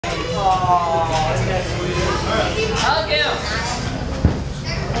Hug him.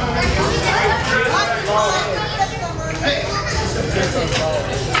 Hey.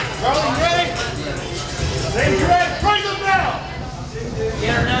 Charlie, you ready? Hey, you ready? Bring them down.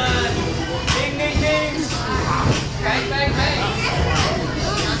 Get her done. Ding, ding, ding. Bang, bang, bang.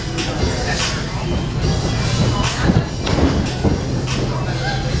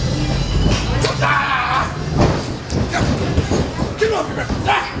 Get off your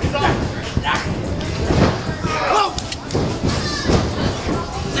back.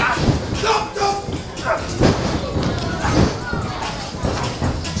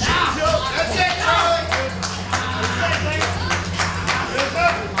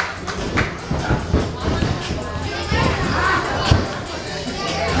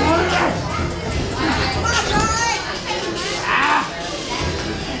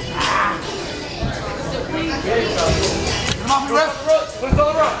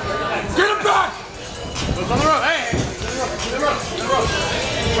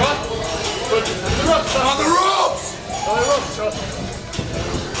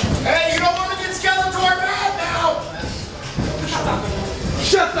 Hey, you don't want to get Skeletor mad now!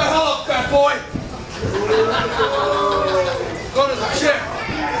 Shut the hell up, fat boy! Go to the chair!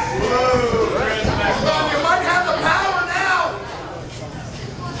 You might have the power now!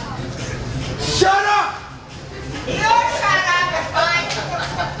 Shut up! You shut up, it's fine.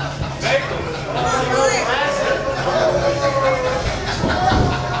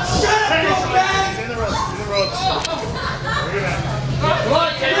 Shut up, you bag! In the ropes. Come on,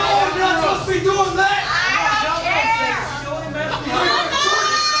 Kate. No, you're not supposed to be doing that! I don't care.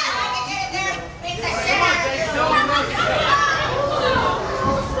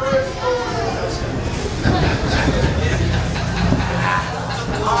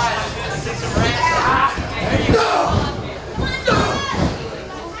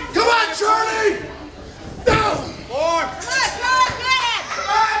 Come on, Charlie! No! More! Come on, Charlie, get it! Come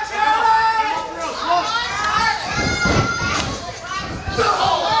on, Charlie!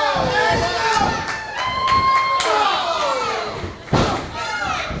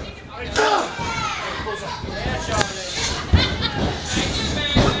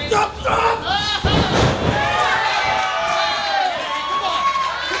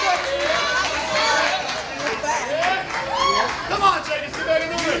 Come on, Jaykus, get back in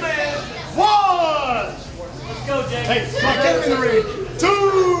the ring. One! Let's go, Jaykus. Hey, come on, get him in the ring. Two!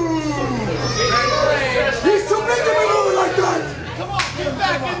 He's too big to be moving like that! Come on, get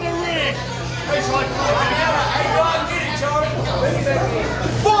back in the ring! Hey, Charlie, come on, baby. Hey, go out and get it, Charlie. Bring it back in.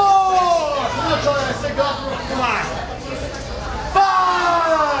 Four! Come on, Charlie, I said go off the ring. Come on.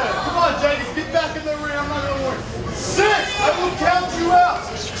 Five! Come on, Jaykus, get back in the ring. I'm not gonna worry. Six! I will count you out.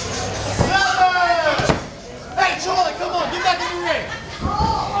 Seven! Hey, Charlie, come on, get back in the ring.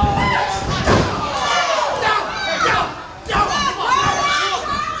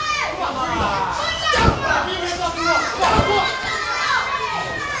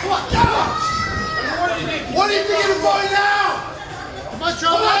 What do you think you're doing now? Come on,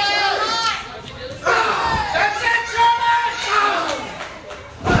 Charlie! That's it, Charlie!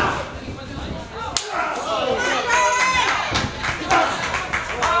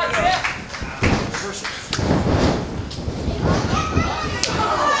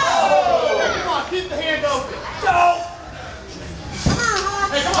 Come on, keep the hand open. Go!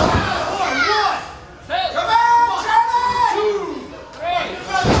 Hey, come on! One! Come on, Charlie! Two! Three.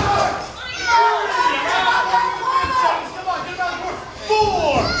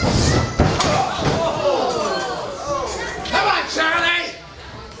 Four! Come on, Charlie!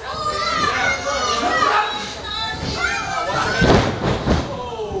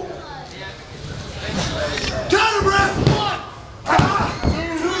 Count him, Brett! One!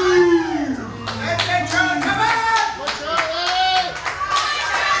 Two! That's it, Charlie, come on! Come on, Charlie!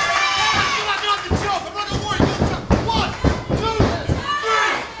 Come on, get off the choke! I'm not gonna worry, get off the choke! 1, 2, 3!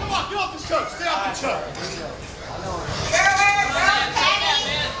 Come on, get off the choke! Stay off the choke!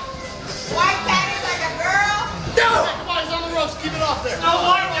 White patty like a girl. Go! Come on, he's on the ropes. Keep it off there. No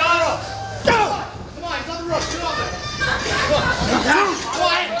white, John. Go! Come on, he's on the ropes. Get off there. Come on.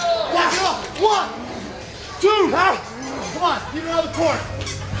 Quiet. Get off. 1, 2. Come on, keep it out of the corner.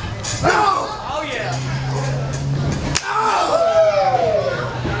 Oh, yeah.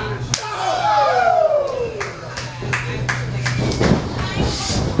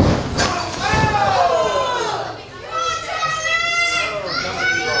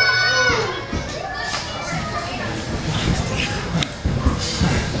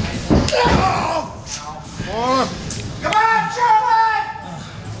 Come on, Charlie!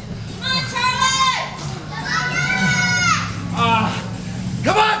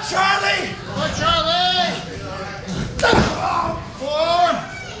 Come on, Charlie! Come on, Charlie!